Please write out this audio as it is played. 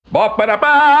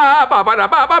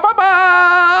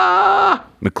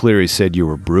McCleary said you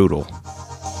were brutal.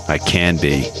 I can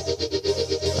be.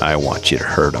 I want you to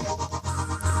hurt him.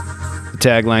 The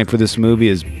tagline for this movie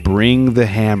is Bring the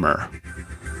Hammer.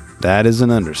 That is an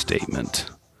understatement.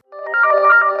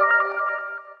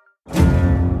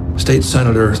 State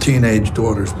Senator's teenage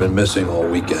daughter's been missing all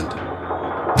weekend.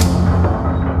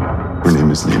 Her name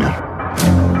is Nina.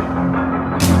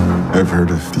 I've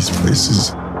heard of these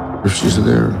places. If she's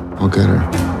there, I'll get her.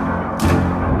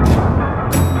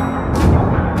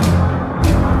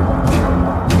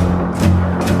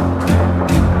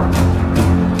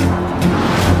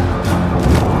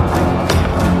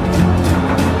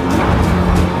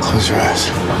 Close your eyes.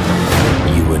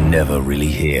 You were never really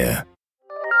here.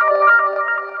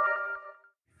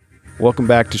 Welcome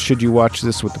back to Should You Watch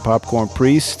This with the Popcorn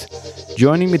Priest.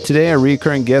 Joining me today are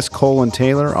recurring guest Colin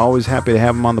Taylor. Always happy to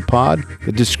have him on the pod.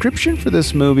 The description for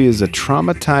this movie is a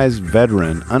traumatized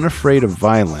veteran, unafraid of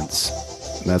violence,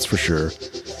 that's for sure,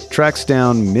 tracks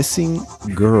down missing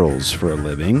girls for a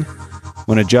living.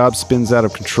 When a job spins out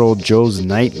of control, Joe's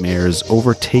nightmares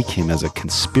overtake him as a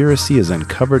conspiracy is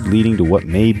uncovered, leading to what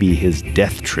may be his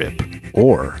death trip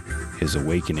or his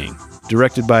awakening.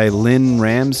 Directed by Lynn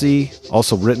Ramsey,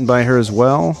 also written by her as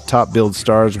well. Top billed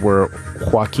stars were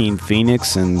Joaquin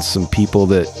Phoenix and some people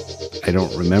that I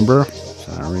don't remember.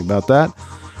 Sorry about that.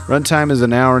 Runtime is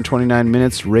 1 hour and 29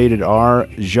 minutes, rated R.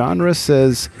 Genre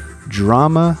says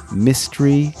drama,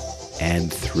 mystery,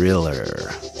 and thriller.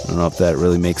 I don't know if that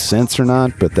really makes sense or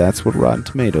not, but that's what Rotten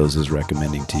Tomatoes is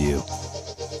recommending to you.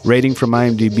 Rating from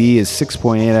IMDb is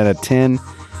 6.8 out of 10.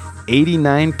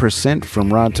 89%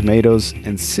 from Rotten Tomatoes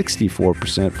and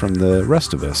 64% from the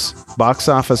rest of us. Box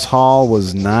office haul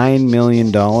was $9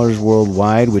 million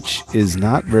worldwide, which is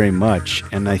not very much.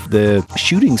 And the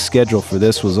shooting schedule for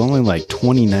this was only like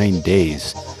 29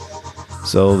 days.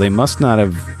 So they must not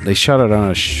have... They shot it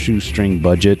on a shoestring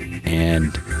budget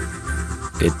and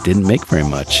it didn't make very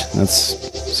much. That's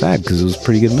sad because it was a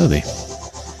pretty good movie.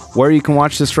 Where you can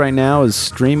watch this right now is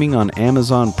streaming on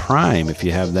Amazon Prime if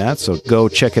you have that, so go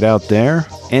check it out there.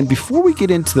 And before we get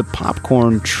into the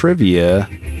popcorn trivia,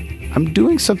 I'm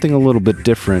doing something a little bit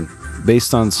different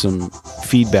based on some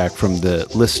feedback from the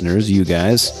listeners, you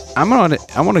guys. I want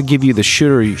to give you the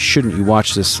should or shouldn't you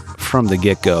watch this from the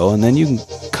get-go, and then you can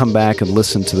come back and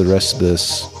listen to the rest of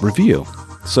this review.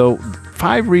 So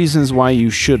 5 reasons why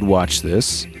you should watch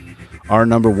this are: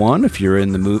 number 1, if you're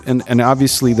in the mood, and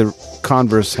obviously the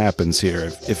converse happens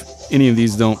here. If any of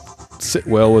these don't sit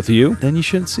well with you, then you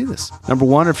shouldn't see this. Number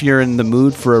 1, if you're in the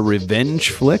mood for a revenge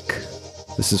flick,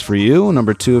 this is for you.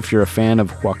 Number 2, if you're a fan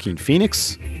of Joaquin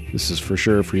Phoenix, this is for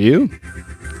sure for you.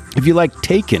 If you like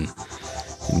Taken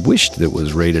and wished that it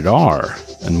was rated R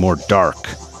and more dark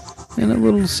and a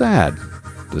little sad,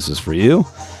 this is for you.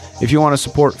 If you want to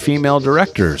support female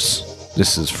directors,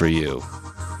 this is for you.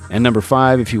 And number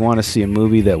 5, if you want to see a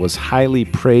movie that was highly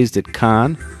praised at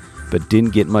Cannes but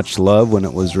didn't get much love when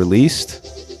it was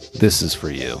released, this is for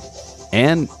you.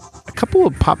 And a couple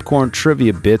of popcorn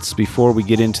trivia bits before we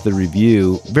get into the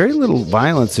review. Very little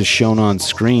violence is shown on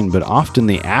screen, but often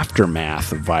the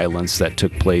aftermath of violence that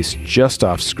took place just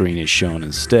off screen is shown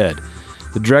instead.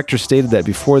 The director stated that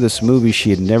before this movie she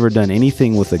had never done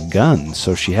anything with a gun,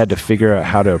 so she had to figure out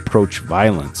how to approach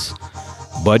violence.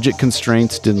 Budget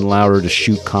constraints didn't allow her to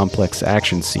shoot complex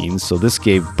action scenes, so this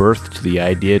gave birth to the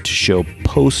idea to show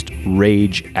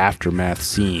post-rage aftermath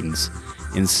scenes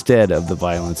instead of the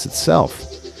violence itself.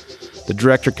 The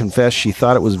director confessed she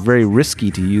thought it was very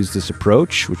risky to use this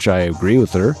approach, which I agree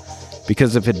with her,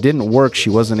 because if it didn't work,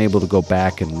 she wasn't able to go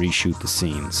back and reshoot the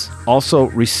scenes. Also,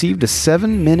 received a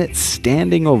 7-minute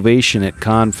standing ovation at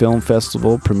Cannes Film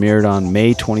Festival, premiered on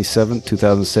May 27,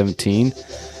 2017.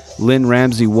 Lynn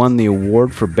Ramsey won the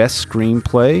award for Best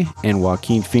Screenplay, and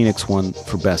Joaquin Phoenix won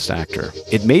for Best Actor.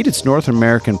 It made its North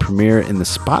American premiere in the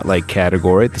Spotlight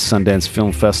category at the Sundance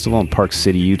Film Festival in Park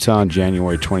City, Utah on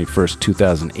January 21st,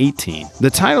 2018.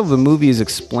 The title of the movie is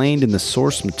explained in the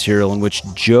source material, in which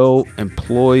Joe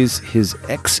employs his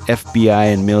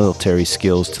ex-FBI and military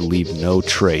skills to leave no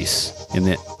trace. In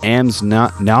the Ames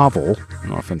novel, I don't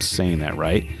know if I'm saying that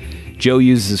right, Joe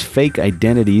uses fake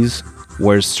identities,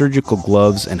 wears surgical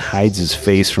gloves, and hides his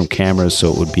face from cameras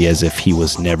so it would be as if he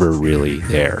was never really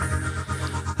there.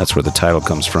 That's where the title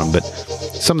comes from, but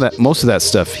most of that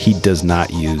stuff he does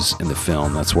not use in the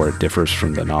film. That's where it differs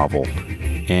from the novel.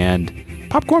 And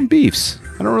popcorn beefs.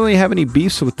 I don't really have any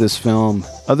beefs with this film,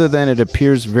 other than it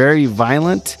appears very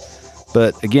violent,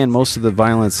 but again, most of the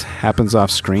violence happens off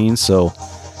screen, so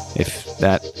if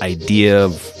that idea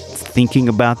of thinking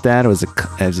about that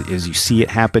as you see it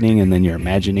happening and then your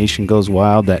imagination goes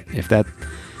wild, that if that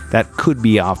that could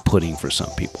be off-putting for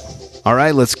some people. All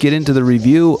right, let's get into the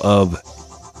review of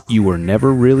You Were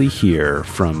Never Really Here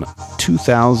from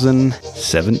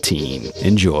 2017.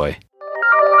 Enjoy.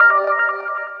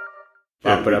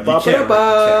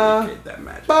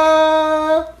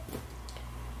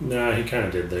 No, he kind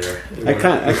of did there. I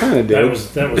kind of did. That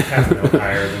was half a note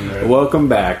higher than the. Welcome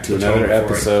back to the another tone before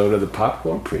episode of the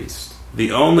Popcorn Priest.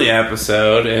 The only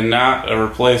episode, and not a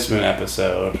replacement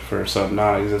episode for some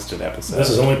non-existent episode.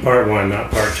 This is only part 1, not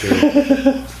part 2.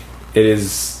 It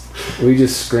is. We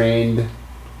just screened.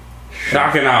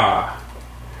 Shock and awe.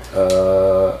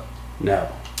 No.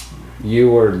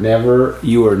 You were never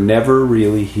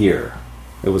really here.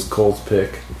 It was Cole's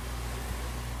pick.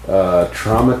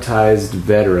 Traumatized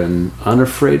veteran,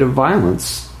 unafraid of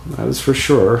violence, that is for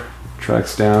sure,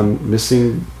 tracks down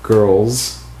missing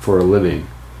girls for a living.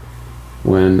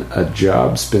 When a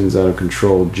job spins out of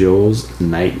control, Joe's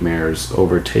nightmares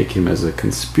overtake him as a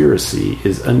conspiracy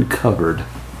is uncovered,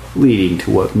 leading to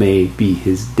what may be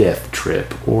his death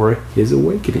trip or his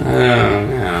awakening. I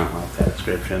don't like that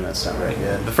description. That's not very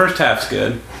good. The first half's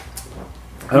good.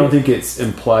 I don't think it's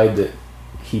implied that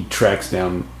he tracks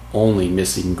down only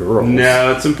missing girls.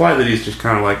 No, it's implied that he's just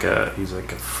kind of like he's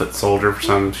like a foot soldier for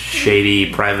some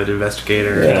shady private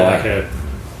investigator. Kind of like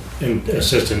an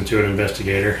assistant to an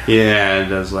investigator. Yeah, and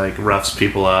does like roughs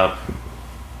people up.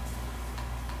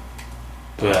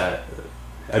 But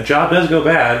a job does go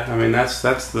bad. I mean, that's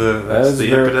the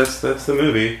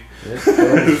movie. It's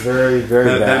very,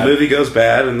 very bad. That movie goes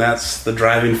bad, and that's the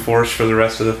driving force for the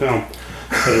rest of the film.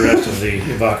 For the rest of the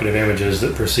evocative images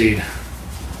that precede.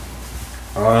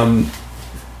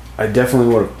 I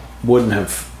definitely wouldn't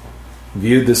have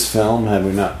viewed this film had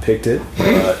we not picked it.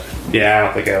 But yeah, I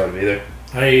don't think I would have either.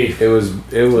 It was.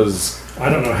 I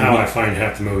don't know how I find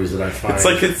half the movies that I find.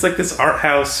 It's like this art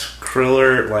house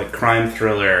thriller, like crime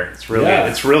thriller. It's real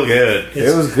good.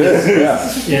 It was good. Yeah,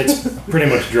 it's pretty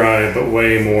much dry, but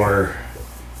way more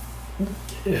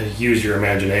use your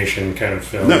imagination kind of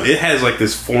film. No, it has like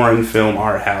this foreign film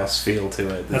art house feel to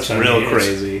it. That's real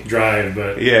crazy. It's Drive,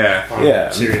 but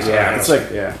serious art house.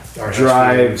 It's like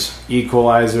Drive,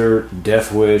 Equalizer,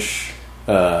 Death Wish.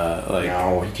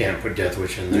 No, you can't put Death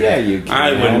Wish in there. Yeah, you can.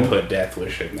 I wouldn't put Death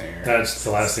Wish in there. That's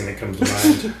the last thing that comes to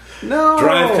mind. No,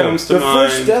 Drive comes to mind. The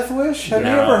first Death Wish. Have you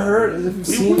ever heard?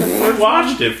 We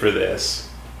watched it for this.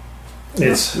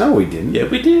 No, we didn't. Yeah,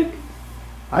 we did.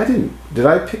 I didn't. Did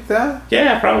I pick that?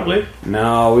 Yeah, probably.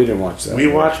 No, we didn't watch that. We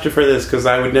watched it for this because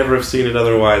I would never have seen it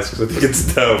otherwise because I think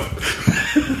it's dope.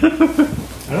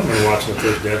 I don't remember watching the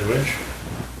first Death Wish.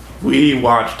 We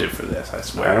watched it for this, I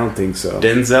swear. I don't think so.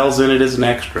 Denzel's in it as an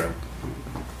extra.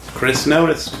 Chris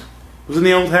noticed. It was in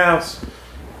the old house.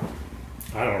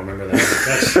 I don't remember that.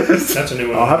 That's a new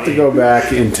one. I'll have to go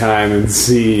back in time and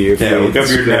see if look up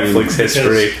your Netflix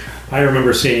history. I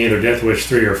remember seeing either Death Wish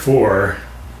 3 or 4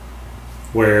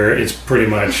 where it's pretty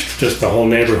much just the whole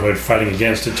neighborhood fighting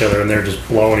against each other and they're just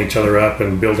blowing each other up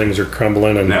and buildings are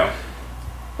crumbling. And no.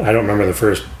 I don't remember the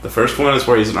first. The first one is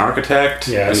where he's an architect,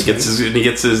 and he gets his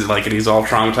and he's all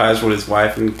traumatized when his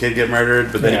wife and kid get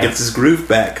murdered, but then he gets his groove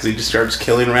back because he just starts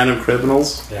killing random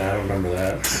criminals. Yeah, I don't remember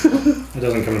that. It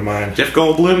doesn't come to mind. Jeff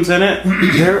Goldblum's in it.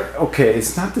 Okay,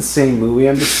 it's not the same movie.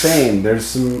 I'm just saying there's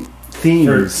some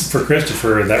themes. For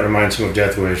Christopher, that reminds him of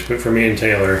Death Wish, but for me and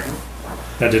Taylor,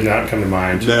 that did not come to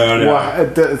mind. No.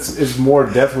 Well, it's more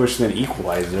Death Wish than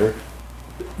Equalizer.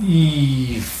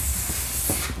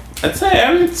 I'd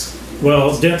say,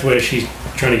 well, Death Wish, he's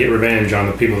trying to get revenge on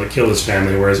the people that killed his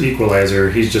family, whereas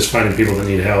Equalizer, he's just finding people that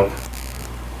need help.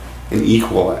 And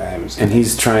and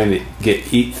he's trying to get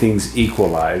things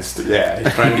equalized. Yeah,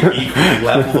 he's trying to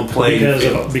level the playing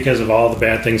field. Because of all the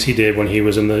bad things he did when he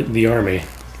was in the army.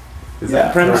 Is that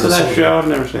the premise of that show? I've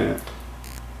never seen it.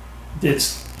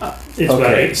 It's about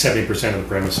 70% of the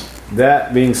premise.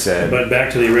 That being said, but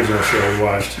back to the original show we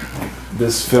watched.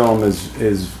 This film is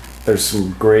there's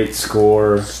some great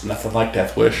score. It's nothing like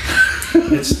Death Wish.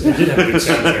 It did have a good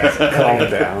soundtrack. Calm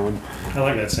down. I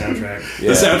like that soundtrack. Yeah.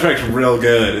 The soundtrack's real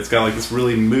good. It's got like this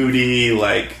really moody,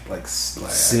 like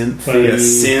synth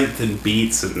and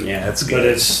beats, and it's good. But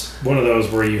it's one of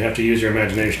those where you have to use your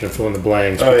imagination to fill in the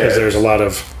blanks because there's a lot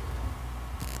of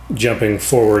jumping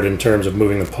forward in terms of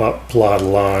moving the plot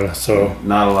along. So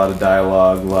not a lot of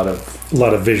dialogue, a lot of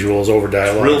visuals over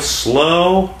dialogue. It's real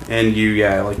slow, and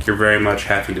you're very much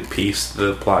having to piece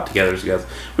the plot together,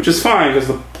 which is fine because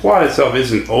the plot itself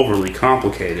isn't overly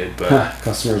complicated. But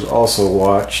customers also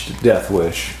watched Death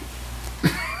Wish.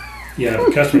 Yeah,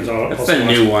 but customers also that's a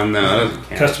new one though.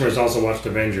 Customers also watched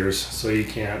Avengers, so you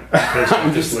can't.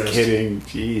 I'm just kidding.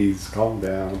 Jeez, calm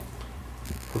down.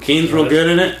 Joaquin's real good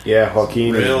in it. Yeah,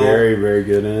 Joaquin is very, very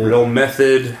good in it. Real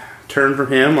method turn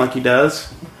from him, like he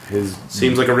does.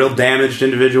 Seems like a real damaged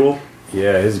individual.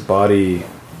 Yeah, his body,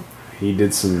 he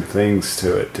did some things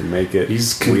to it to make it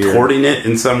He's contorting it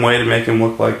in some way to make him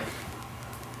look like...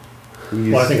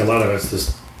 Well, I think a lot of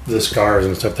it's the scars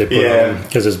and stuff they put on him.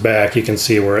 Because his back, you can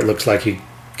see where it looks like he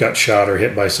got shot or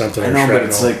hit by something. I know, but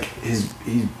it's like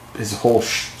his whole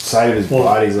side of his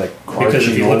body's like because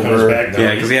if you look on his back,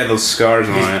 yeah, because he had those scars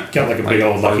on it. Got like a big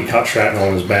old, like he caught shrapnel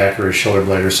on his back or his shoulder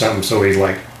blade or something. So he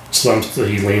like slumps,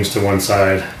 he leans to one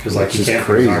side because like he can't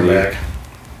put his arm back.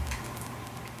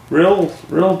 Real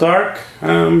dark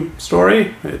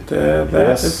story.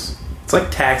 It's like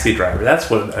Taxi Driver. That's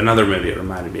what another movie it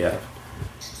reminded me of.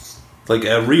 Like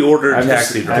a reordered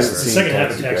Taxi Driver. The second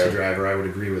half of Taxi Driver, I would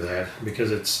agree with that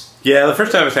because it's. Yeah, the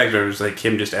first half of Taxi Driver is like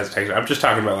him just as a taxi driver. I'm just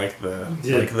talking about like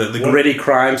the gritty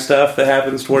crime stuff that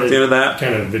happens towards the end of that.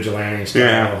 Kind of vigilante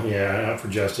style. Yeah, out for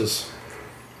justice.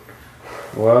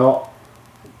 Well,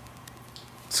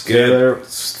 it's good.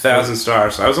 It's 1,000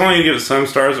 stars. I was only going to give it some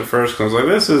stars at first because I was like,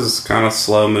 this is kind of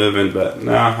slow moving, but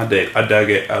no, I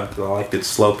dug it. I liked its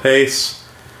slow pace.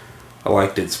 I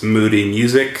liked its moody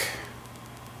music.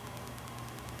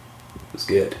 It was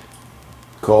good.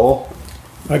 Cole?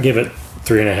 I give it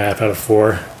 3.5 out of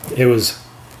 4. It was.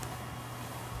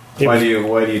 Why do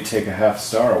you take a half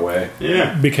star away?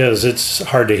 Yeah, because it's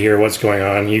hard to hear what's going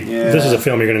on. This is a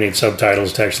film you're going to need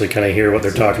subtitles to actually kind of hear what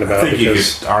they're talking about. I think you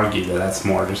could argue that that's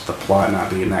more just the plot not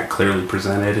being that clearly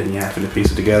presented, and you having to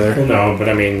piece it together. Well, no, but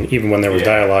I mean, even when there was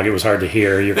dialogue, it was hard to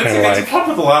hear. You're kind of like. It's a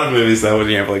problem with a lot of movies, though, when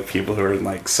you have like people who are in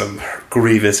like some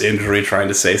grievous injury trying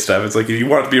to say stuff. It's like you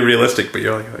want it to be realistic, but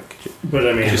you're like but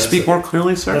I mean, can you speak more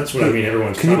clearly, sir? That's what I mean.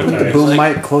 Everyone's Can you put the boom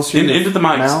mic closer into the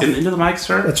mic? Mouth? Into the mic,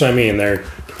 sir. That's what I mean.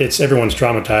 Everyone's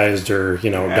traumatized or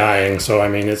dying. So I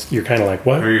mean, you're kind of like,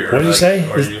 what? What did you say?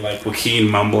 Or you like Joaquin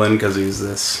mumbling because he's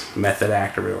this method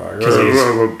actor.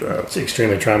 He's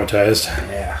extremely traumatized.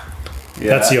 Yeah.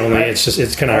 That's the only.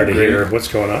 It's kind of hard to hear what's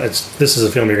going on. This is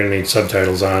a film you're going to need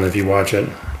subtitles on if you watch it.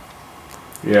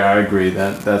 Yeah, I agree.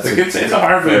 That's it's a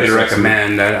hard movie to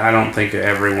recommend. I don't think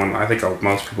everyone. I think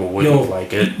most people wouldn't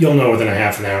like it. You'll know within a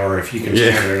half an hour if you can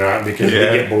stand it or not. Because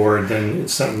if you get bored, then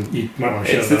it's something you might want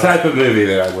to. It's the type of movie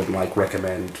that I wouldn't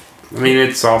recommend. I mean,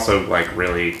 it's also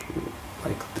really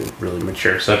the really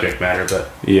mature subject matter,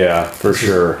 but yeah, for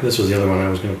sure. This was the other one I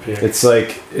was going to pick. It's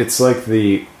like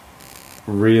the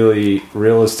really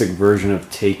realistic version of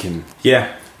Taken.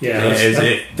 Yeah. Yeah,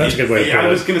 that's a good way to put it. I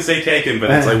was going to say Taken,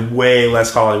 but it's like way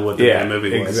less Hollywood than the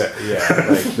movie was. Exactly. Yeah,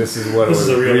 like this is what this is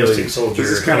a realistic soldier. This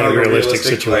is kind of a realistic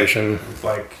situation.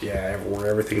 Where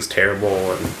everything's terrible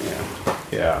and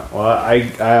yeah. Well,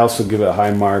 I also give it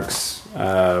high marks.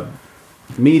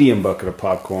 Medium bucket of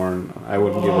popcorn. I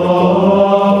wouldn't give it a golden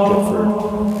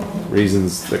bucket for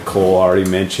reasons that Cole already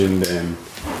mentioned, and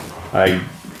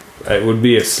it would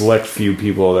be a select few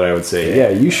people that I would say, yeah,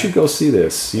 you should go see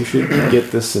this. You should get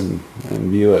this and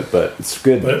view it. But it's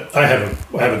good. But I have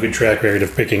a good track record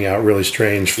of picking out really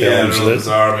strange films. Yeah,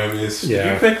 bizarre movies. Yeah.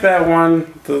 Did you pick that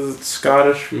one, the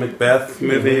Scottish Macbeth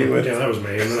movie? Yeah, that was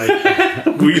me. And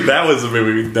then that was a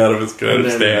movie none of us could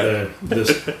understand.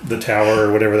 The Tower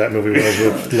or whatever that movie was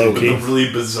with Loki. The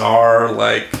really bizarre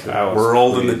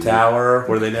world in the tower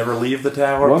where they never leave the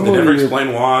tower. They never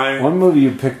explain why. One movie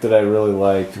you picked that I really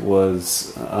liked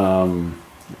was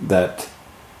that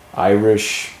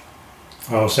Irish.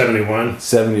 Oh, 71?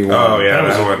 71. Oh, yeah.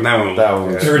 That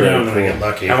one was every now and then I get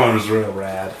lucky. That one was real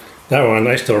rad. That one,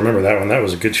 I still remember that one. That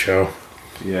was a good show.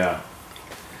 Yeah.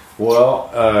 Well,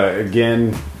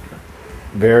 again,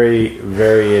 very,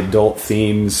 very adult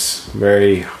themes,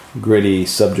 very gritty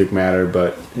subject matter,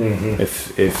 but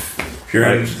if you're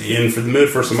in for the mood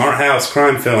for some art house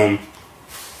crime film,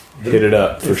 hit it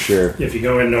up for sure. If you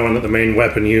go in knowing that the main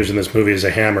weapon used in this movie is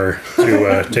a hammer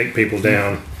to take people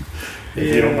down,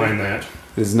 if you don't mind that.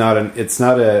 It's not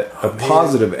a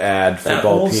positive ad for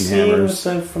ball peen hammers.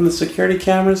 From the security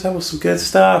cameras, that was some good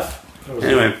stuff.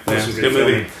 Anyway, good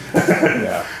movie.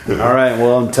 Yeah. All right.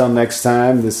 Well, until next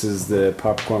time, this is the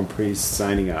Popcorn Priest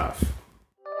signing off.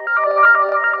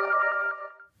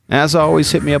 As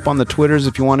always, hit me up on the Twitters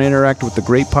if you want to interact with the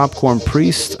great Popcorn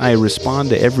Priest. I respond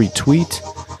to every tweet.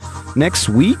 Next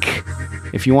week,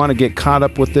 if you want to get caught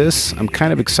up with this, I'm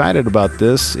kind of excited about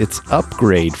this. It's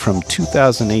Upgrade from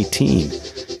 2018.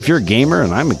 If you're a gamer,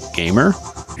 and I'm a gamer,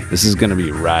 this is going to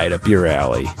be right up your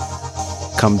alley.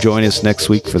 Come join us next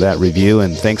week for that review,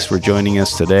 and thanks for joining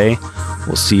us today.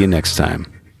 We'll see you next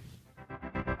time.